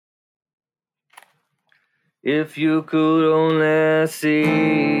If you could only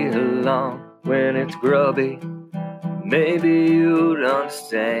see along when it's grubby, maybe you'd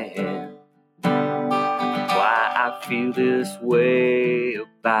understand why I feel this way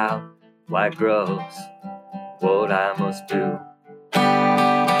about white grubs, what I must do.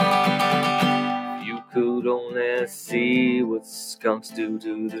 If you could only see what skunks do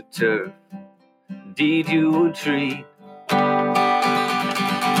to the turf, indeed you would treat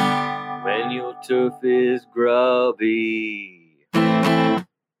when your turf is grubby. Well,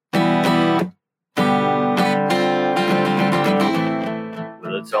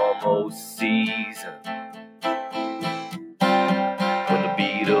 it's almost season when the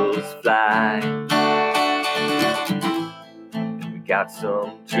beetles fly, and we got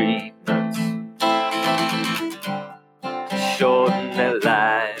some treatments to shorten their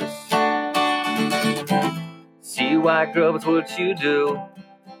lives. See, white grubs, what you do,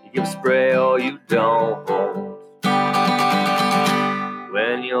 you give a spray or you don't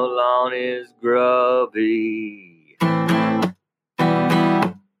when your lawn is grubby.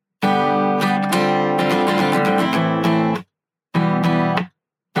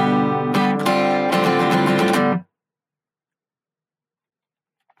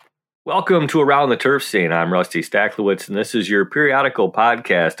 Welcome to Around the Turf Scene. I'm Rusty Stacklewitz, and this is your periodical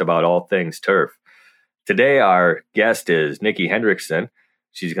podcast about all things turf. Today, our guest is Nikki Hendrickson.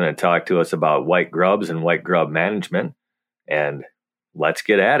 She's going to talk to us about white grubs and white grub management, and let's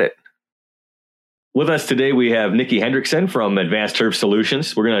get at it. With us today, we have Nikki Hendrickson from Advanced Turf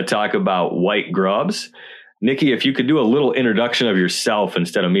Solutions. We're going to talk about white grubs. Nikki, if you could do a little introduction of yourself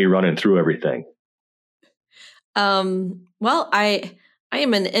instead of me running through everything. Well, I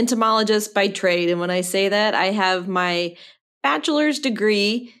am an entomologist by trade. And when I say that, I have my bachelor's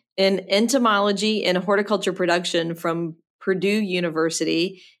degree in entomology and horticulture production from Purdue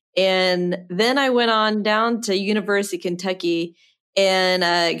University. And then I went on down to University of Kentucky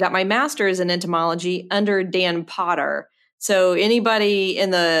and got my master's in entomology under Dan Potter. So anybody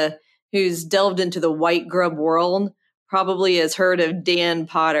who's delved into the white grub world probably has heard of Dan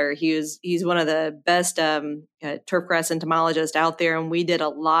Potter. He's one of the best turfgrass entomologists out there, and we did a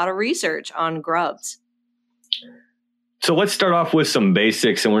lot of research on grubs. So let's start off with some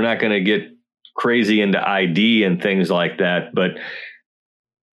basics, and we're not going to get crazy into ID and things like that, but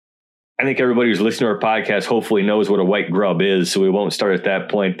I think everybody who's listening to our podcast hopefully knows what a white grub is, so we won't start at that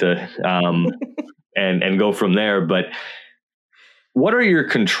point to and go from there. But what are your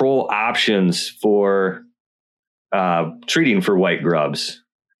control options for treating for white grubs?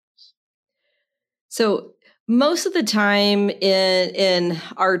 So most of the time in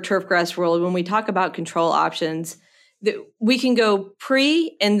our turfgrass world, when we talk about control options, we can go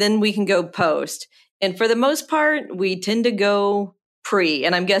pre and then we can go post. And for the most part, we tend to go pre.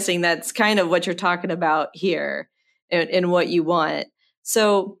 And I'm guessing that's kind of what you're talking about here and what you want.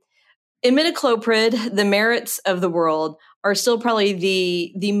 So imidacloprid, the Merits of the world, are still probably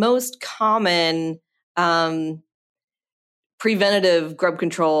the most common preventative grub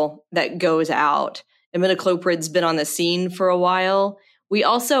control that goes out. Imidacloprid's been on the scene for a while. We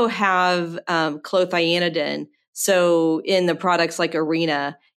also have clothianidin. So in the products like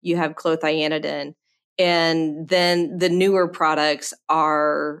Arena, you have clothianidin. And then the newer products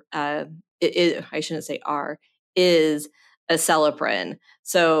are, is acelepryn.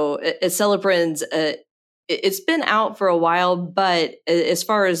 So acelepryn's it's been out for a while, but as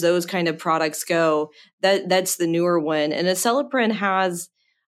far as those kind of products go, that's the newer one. And acelepryn has,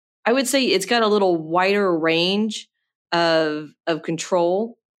 I would say, it's got a little wider range of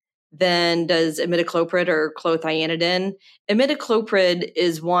control than does imidacloprid or clothianidin. Imidacloprid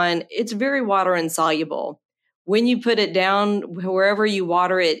is one, it's very water insoluble. When you put it down, wherever you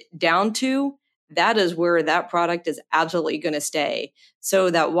water it down to, that is where that product is absolutely going to stay. So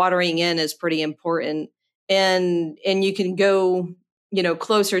that watering in is pretty important. And you can go,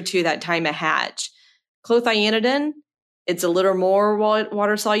 closer to that time of hatch. Clothianidin, it's a little more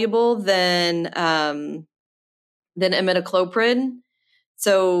water soluble than imidacloprid.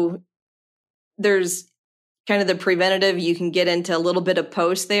 So there's kind of the preventative. You can get into a little bit of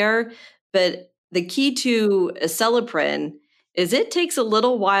post there, but the key to acelepryn is it takes a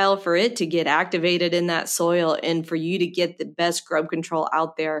little while for it to get activated in that soil and for you to get the best grub control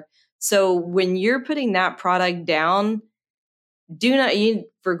out there. So when you're putting that product down,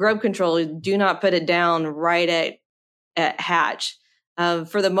 for grub control, do not put it down right at hatch.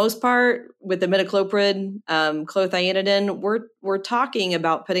 For the most part, with the imidacloprid, clothianidin, we're talking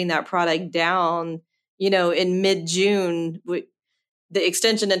about putting that product down, in mid-June. The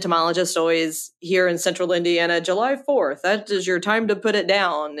extension entomologist always here in central Indiana, July 4th, that is your time to put it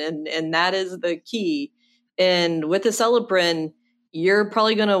down. And that is the key. And with Acelepryn, you're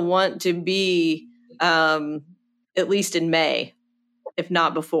probably going to want to be at least in May, if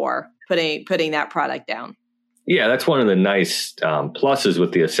not before, putting that product down. Yeah, that's one of the nice pluses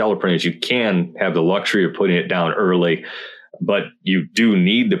with the Acelepryn is you can have the luxury of putting it down early, but you do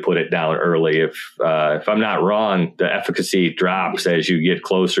need to put it down early. If I'm not wrong, the efficacy drops as you get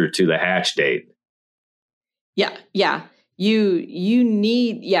closer to the hatch date. Yeah. You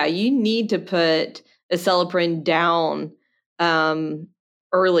need to put Acelepryn down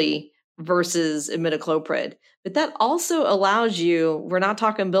early versus imidacloprid. But that also allows you, we're not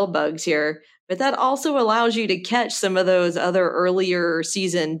talking bill bugs here, but that also allows you to catch some of those other earlier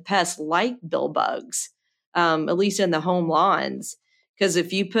season pests like bill bugs, at least in the home lawns. Because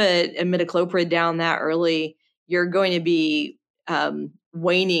if you put imidacloprid down that early, you're going to be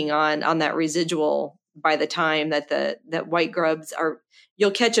waning on that residual by the time that white grubs are.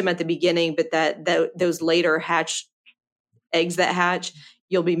 You'll catch them at the beginning, but that those later eggs that hatch,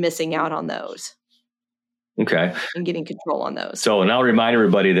 you'll be missing out on those. Okay. And getting control on those. So, and I'll remind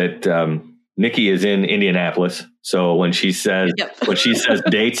everybody that Nikki is in Indianapolis. So when she says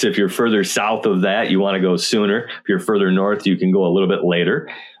dates, if you're further south of that, you want to go sooner. If you're further north, you can go a little bit later.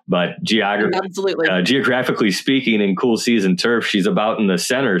 But geographically speaking, in cool season turf, she's about in the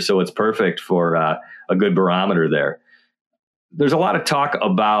center, so it's perfect for a good barometer there. There's a lot of talk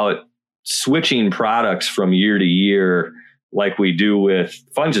about switching products from year to year, like we do with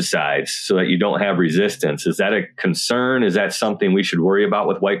fungicides, so that you don't have resistance. Is that a concern? Is that something we should worry about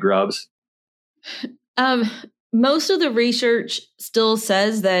with white grubs? Most of the research still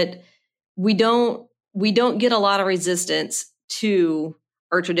says that we don't get a lot of resistance to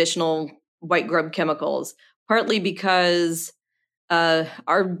our traditional white grub chemicals, partly because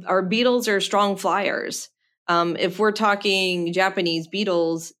our beetles are strong flyers. If we're talking Japanese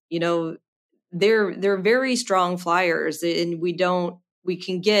beetles, they're very strong flyers, and we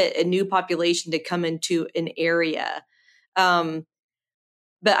can get a new population to come into an area.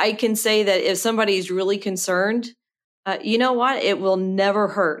 But I can say that if somebody's really concerned, you know what? It will never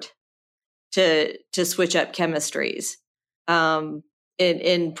hurt to switch up chemistries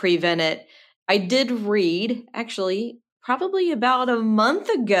and prevent it. I did read, actually, probably about a month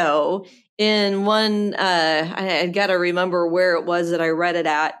ago in one, I got to remember where it was that I read it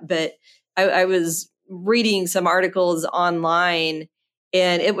at, but I was reading some articles online,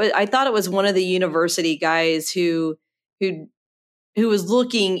 and I thought it was one of the university guys who was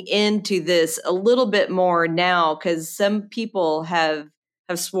looking into this a little bit more now, because some people have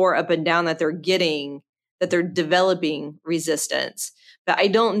swore up and down that they're developing resistance. But I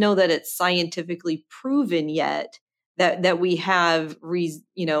don't know that it's scientifically proven yet that we have,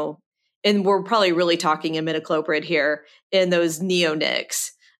 and we're probably really talking imidacloprid here in those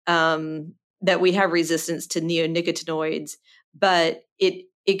neonics, that we have resistance to neonicotinoids, but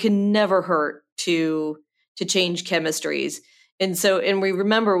it can never hurt to change chemistries. And we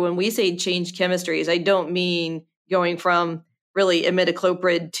remember when we say change chemistries, I don't mean going from really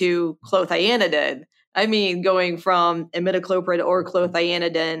imidacloprid to clothianidin. I mean going from imidacloprid or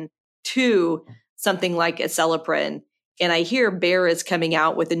clothianidin to something like Acelepryn. And I hear Bayer is coming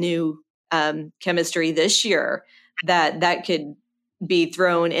out with a new chemistry this year that could be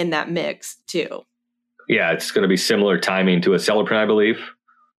thrown in that mix too. Yeah, it's going to be similar timing to Acelepryn, I believe.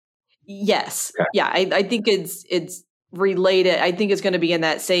 Yes. Okay. Yeah, I think it's related. I think it's going to be in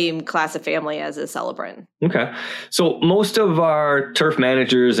that same class of family as Acelepryn. Okay. So most of our turf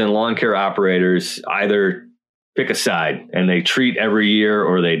managers and lawn care operators either pick a side and they treat every year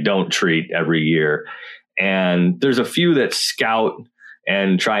or they don't treat every year. And there's a few that scout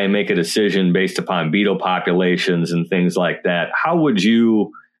and try and make a decision based upon beetle populations and things like that. How would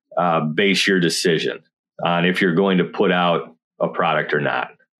you base your decision on if you're going to put out a product or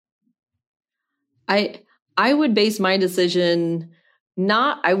not? I would base my decision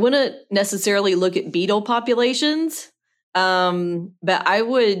I wouldn't necessarily look at beetle populations, but I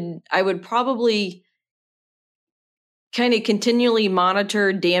would probably kind of continually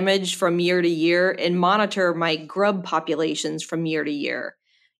monitor damage from year to year and monitor my grub populations from year to year.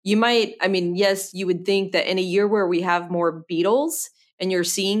 Yes, you would think that in a year where we have more beetles and you're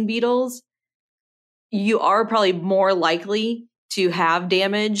seeing beetles, you are probably more likely to have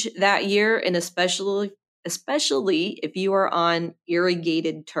damage that year, and especially if you are on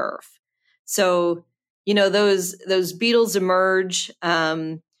irrigated turf. So, those beetles emerge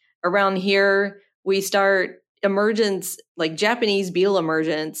around here. We start emergence, like Japanese beetle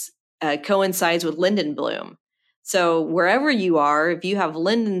emergence, coincides with linden bloom. So wherever you are, if you have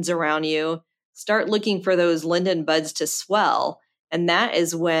lindens around you, start looking for those linden buds to swell. And that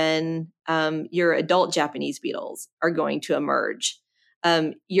is when your adult Japanese beetles are going to emerge.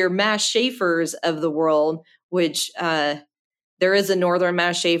 Your Mass Schaefers of the world, which there is a northern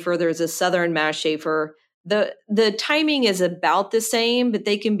Mass Schaefer, there's a southern Mass Schaefer. The timing is about the same, but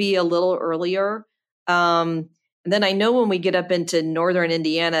they can be a little earlier. And then I know when we get up into northern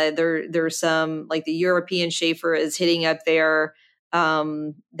Indiana, there's some, like the European Schaefer is hitting up there.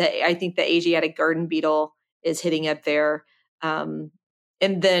 I think the Asiatic garden beetle is hitting up there. And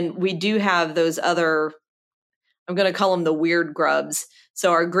then we do have those other, I'm going to call them the weird grubs.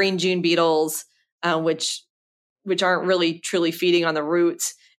 So our green June beetles, which aren't really truly feeding on the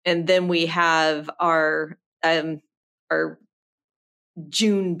roots. And then we have our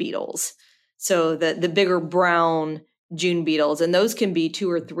June beetles. So the bigger brown June beetles, and those can be 2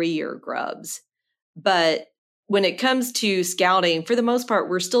 or 3 year grubs. But when it comes to scouting, for the most part,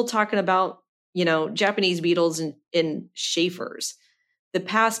 we're still talking about, Japanese beetles and Schaefers. The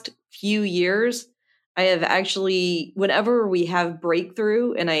past few years, I have actually, whenever we have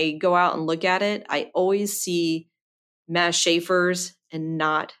breakthrough and I go out and look at it, I always see Mass Schaefers and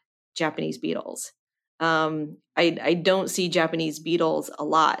not Japanese beetles. I don't see Japanese beetles a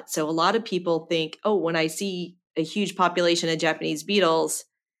lot. So a lot of people think, oh, when I see a huge population of Japanese beetles,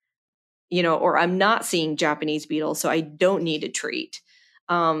 or I'm not seeing Japanese beetles, so I don't need to treat.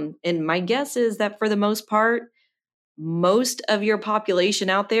 And my guess is that for the most part, most of your population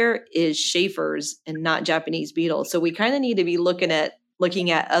out there is Schaefers and not Japanese beetles. So we kind of need to be looking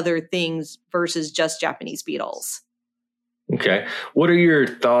at other things versus just Japanese beetles. Okay. What are your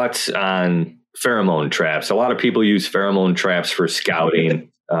thoughts on pheromone traps? A lot of people use pheromone traps for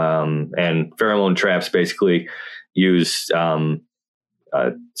scouting, and pheromone traps basically use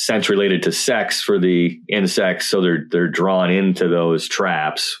scents related to sex for the insects, so they're drawn into those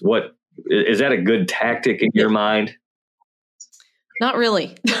traps. What is that a good tactic in your mind? Not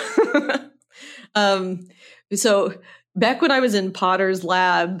really. So back when I was in Potter's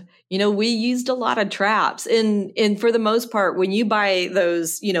lab, we used a lot of traps, and for the most part, when you buy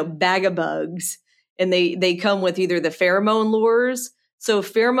those, bag of bugs, and they come with either the pheromone lures. So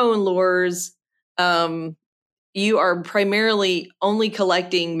pheromone lures, you are primarily only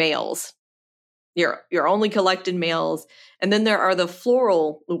collecting males. You're only collecting males, and then there are the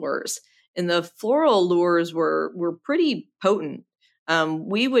floral lures, and the floral lures were pretty potent.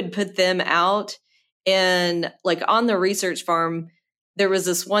 We would put them out, and like on the research farm, there was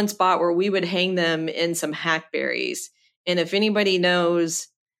this one spot where we would hang them in some hackberries. And if anybody knows,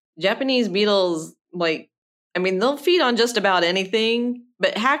 Japanese beetles, they'll feed on just about anything,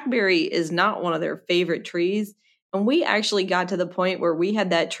 but hackberry is not one of their favorite trees. And we actually got to the point where we had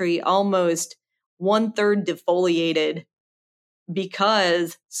that tree almost 1/3 defoliated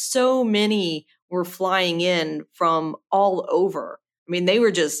because so many were flying in from all over. They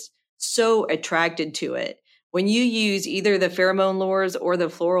were just so attracted to it. When you use either the pheromone lures or the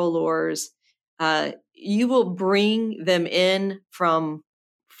floral lures, you will bring them in from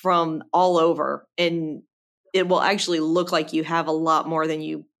all over, and it will actually look like you have a lot more than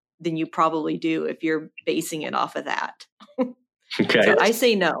you probably do if you're basing it off of that. Okay. So I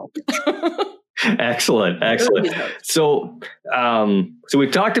say no. Excellent. So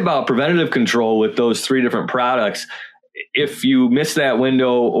we've talked about preventative control with those 3 different products. If you miss that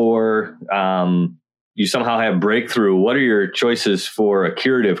window, or you somehow have breakthrough, what are your choices for a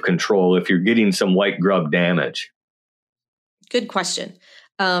curative control if you're getting some white grub damage? Good question.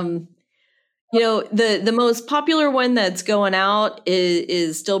 The most popular one that's going out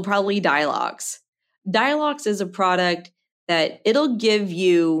is still probably Dialox. Dialox is a product that it'll give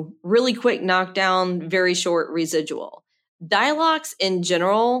you really quick knockdown, very short residual. Dialox in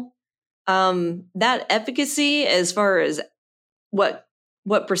general, that efficacy as far as what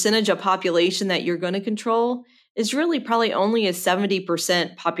percentage of population that you're going to control is really probably only a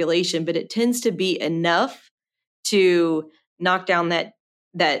 70% population, but it tends to be enough to knock down that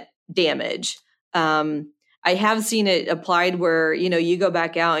damage. I have seen it applied where, you go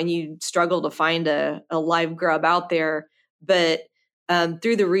back out and you struggle to find a live grub out there. But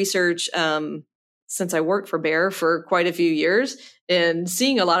through the research, since I worked for Bayer for quite a few years and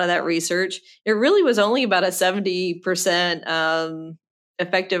seeing a lot of that research, it really was only about a 70%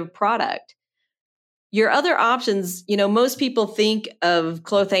 effective product. Your other options, most people think of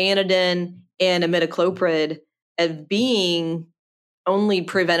clothianidin and imidacloprid as being only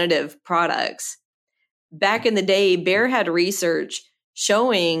preventative products. Back in the day, Bayer had research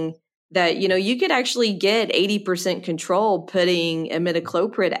showing that, you could actually get 80% control putting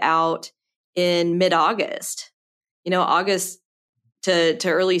imidacloprid out in mid-August. August to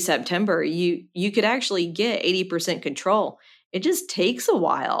early September, you could actually get 80% control. it just takes a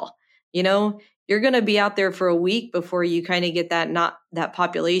while. You're going to be out there for a week before you kind of get that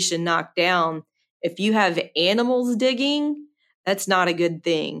population knocked down. If you have animals digging, that's not a good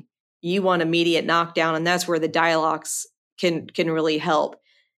thing. You want immediate knockdown, and that's where the Dialox can really help.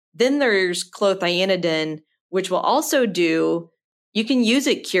 Then there's clothianidin, which will also you can use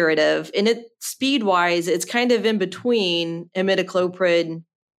it curative, and speed-wise, it's kind of in between imidacloprid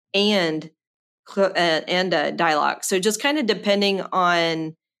and Dialox. So just kind of depending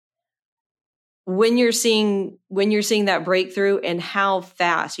on when you're seeing that breakthrough and how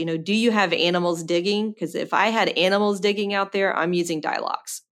fast, do you have animals digging? Because if I had animals digging out there, I'm using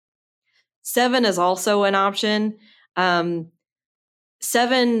Dialox. 7 is also an option. 7,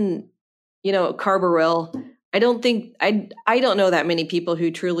 carbaryl. I don't know that many people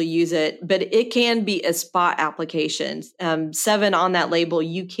who truly use it, but it can be a spot application. 7 on that label,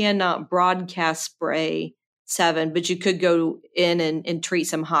 you cannot broadcast spray 7, but you could go in and treat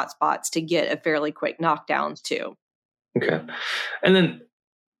some hot spots to get a fairly quick knockdown too. Okay. And then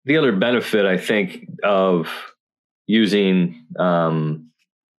the other benefit, I think, of using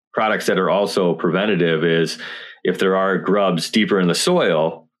products that are also preventative is if there are grubs deeper in the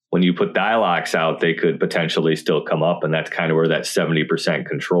soil, when you put Dialox out, they could potentially still come up. And that's kind of where that 70%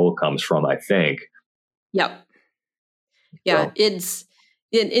 control comes from, I think. Yep. Yeah, so.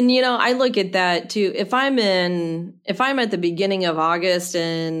 And I look at that too. If I'm at the beginning of August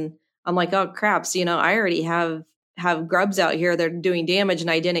and I'm like, oh craps, I already have grubs out here that are doing damage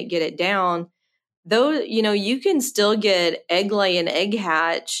and I didn't get it down. Though, you can still get egg lay and egg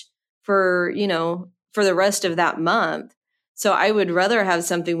hatch for the rest of that month. So I would rather have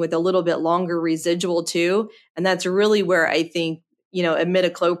something with a little bit longer residual too. And that's really where I think,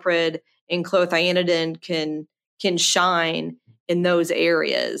 imidacloprid and clothianidin can shine in those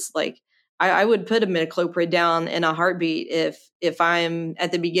areas. Like I would put imidacloprid down in a heartbeat if I'm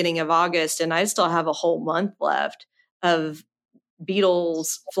at the beginning of August and I still have a whole month left of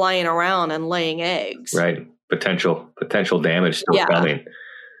beetles flying around and laying eggs. Right. Potential damage still coming.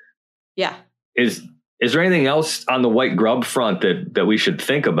 Yeah. Is there anything else on the white grub front that we should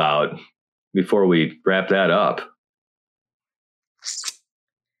think about before we wrap that up?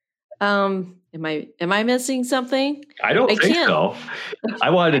 Am I missing something? I don't think so. I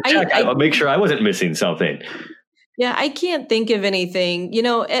wanted to check. Make sure I wasn't missing something. Yeah, I can't think of anything.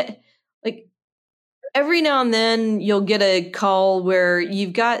 Like every now and then you'll get a call where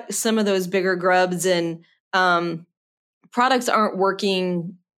you've got some of those bigger grubs and products aren't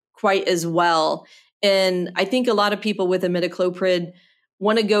working quite as well. And I think a lot of people with imidacloprid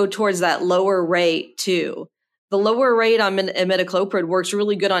want to go towards that lower rate too. The lower rate on imidacloprid works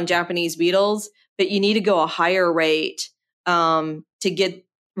really good on Japanese beetles, but you need to go a higher rate to get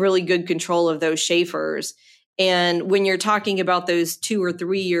really good control of those Schaefers. And when you're talking about those 2 or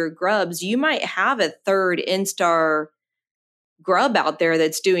 3 year grubs, you might have a third instar grub out there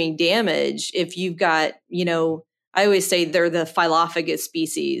that's doing damage. If you've got, I always say they're the Phylophaga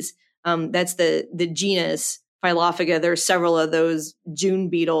species. That's the genus Phylophaga. There's several of those June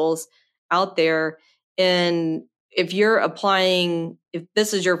beetles out there. And if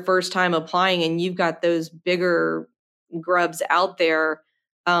this is your first time applying and you've got those bigger grubs out there,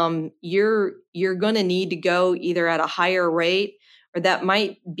 you're going to need to go either at a higher rate, or that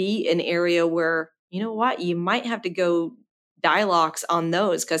might be an area where, you might have to go Dialox on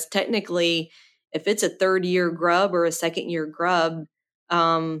those. Because technically, if it's a 3rd year grub or a 2nd year grub,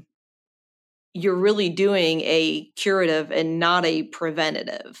 you're really doing a curative and not a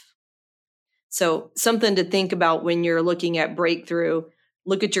preventative. So something to think about when you're looking at breakthrough.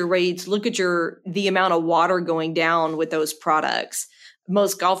 Look at your rates, look at the amount of water going down with those products.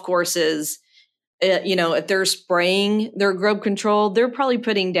 Most golf courses, if they're spraying their grub control, they're probably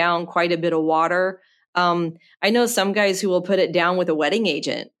putting down quite a bit of water. I know some guys who will put it down with a wetting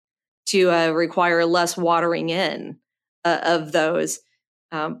agent to require less watering in of those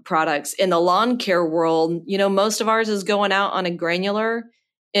products. In the lawn care world, most of ours is going out on a granular.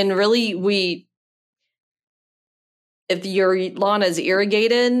 And really, if your lawn is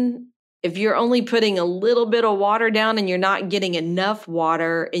irrigated, if you're only putting a little bit of water down and you're not getting enough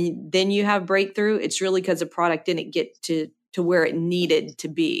water and then you have breakthrough, it's really because the product didn't get to where it needed to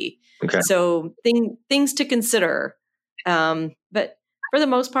be. Okay. So things to consider. But for the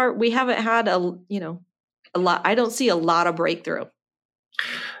most part, we haven't had a lot. I don't see a lot of breakthrough.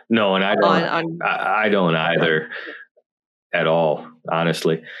 No, and I don't either. At all,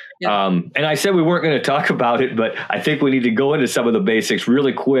 honestly. Yeah. And I said we weren't going to talk about it, but I think we need to go into some of the basics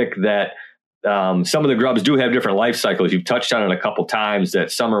really quick that some of the grubs do have different life cycles. You've touched on it a couple times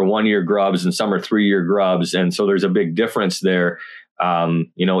that some are 1 year grubs and some are 3 year grubs. And so there's a big difference there.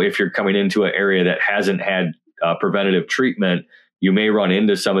 If you're coming into an area that hasn't had preventative treatment, you may run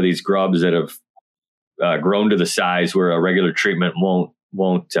into some of these grubs that have grown to the size where a regular treatment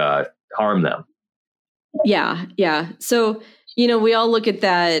won't harm them. Yeah. Yeah. So, we all look at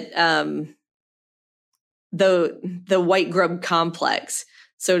that, the white grub complex,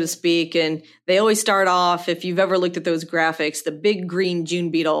 so to speak. And they always start off, if you've ever looked at those graphics, the big green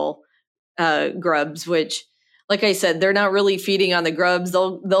June beetle grubs, which, like I said, they're not really feeding on the grubs.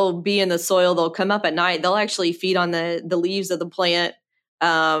 They'll be in the soil. They'll come up at night. They'll actually feed on the leaves of the plant.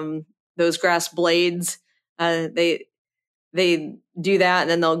 Those grass blades, they do that, and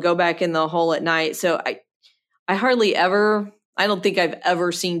then they'll go back in the hole at night. So I don't think I've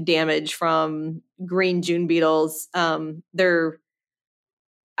ever seen damage from green June beetles. I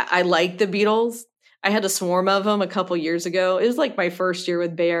like the beetles. I had a swarm of them a couple years ago. It was like my first year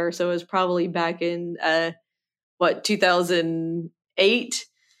with Bayer, so it was probably back in 2008.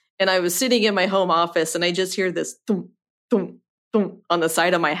 And I was sitting in my home office, and I just hear this thump, thump, thump on the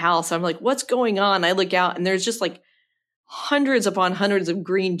side of my house. I'm like, what's going on? I look out, and there's just like hundreds upon hundreds of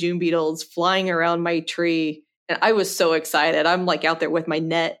green June beetles flying around my tree. And I was so excited. I'm like out there with my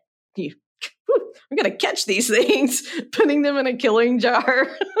net. I'm going to catch these things, putting them in a killing jar.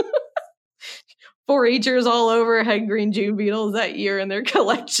 4-Hers all over had green June beetles that year in their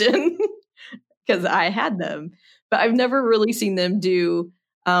collection because I had them. But I've never really seen them do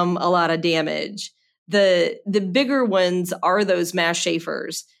a lot of damage. The bigger ones are those mass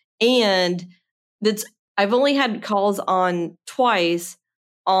Schaefers. And I've only had calls on twice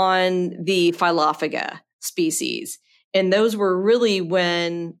on the Phylophaga species. And those were really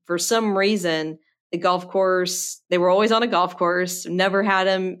when, for some reason, the golf course, they were always on a golf course, never had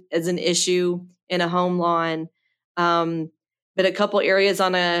them as an issue in a home lawn. But a couple areas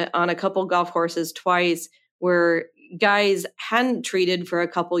on a couple golf courses twice where guys hadn't treated for a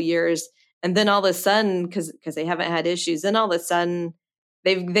couple years. And then all of a sudden, because they haven't had issues, then all of a sudden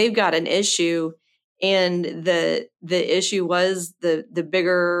they've got an issue. And the issue was the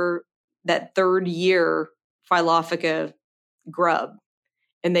bigger, that 3rd year Phylophaga grub.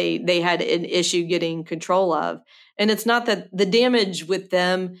 And they had an issue getting control of. And it's not that the damage with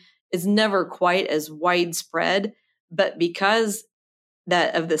them is never quite as widespread, but because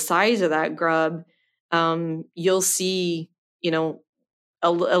of the size of that grub, you'll see,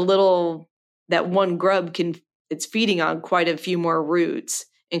 a little, that one grub it's feeding on quite a few more roots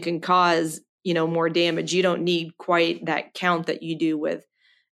and can cause, more damage. You don't need quite that count that you do with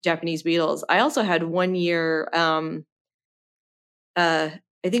Japanese beetles. I also had 1 year,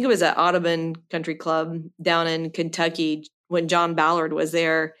 I think it was at Audubon Country Club down in Kentucky when John Ballard was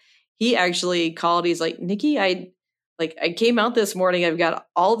there. He actually called. He's like, Nikki, I came out this morning. I've got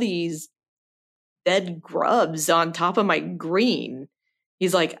all these dead grubs on top of my green.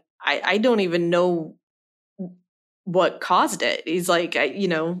 He's like, I don't even know what caused it. He's like,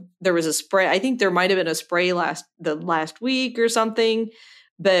 there was a spray. I think there might have been a spray the last week or something.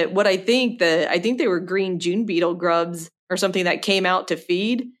 But what I think they were green June beetle grubs or something that came out to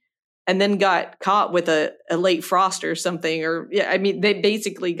feed and then got caught with a late frost or something. Or they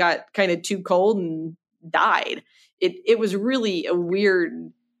basically got kind of too cold and died. It was really a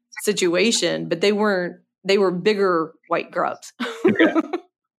weird situation, but they were bigger white grubs. Okay.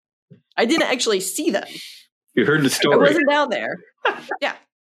 I didn't actually see them. You heard the story. I wasn't down there. Yeah.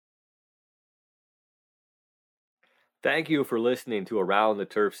 Thank you for listening to Around the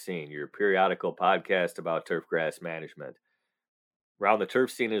Turf Scene, your periodical podcast about turfgrass management. Around the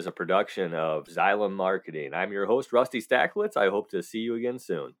Turf Scene is a production of Xylem Marketing. I'm your host, Rusty Stacklitz. I hope to see you again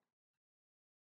soon.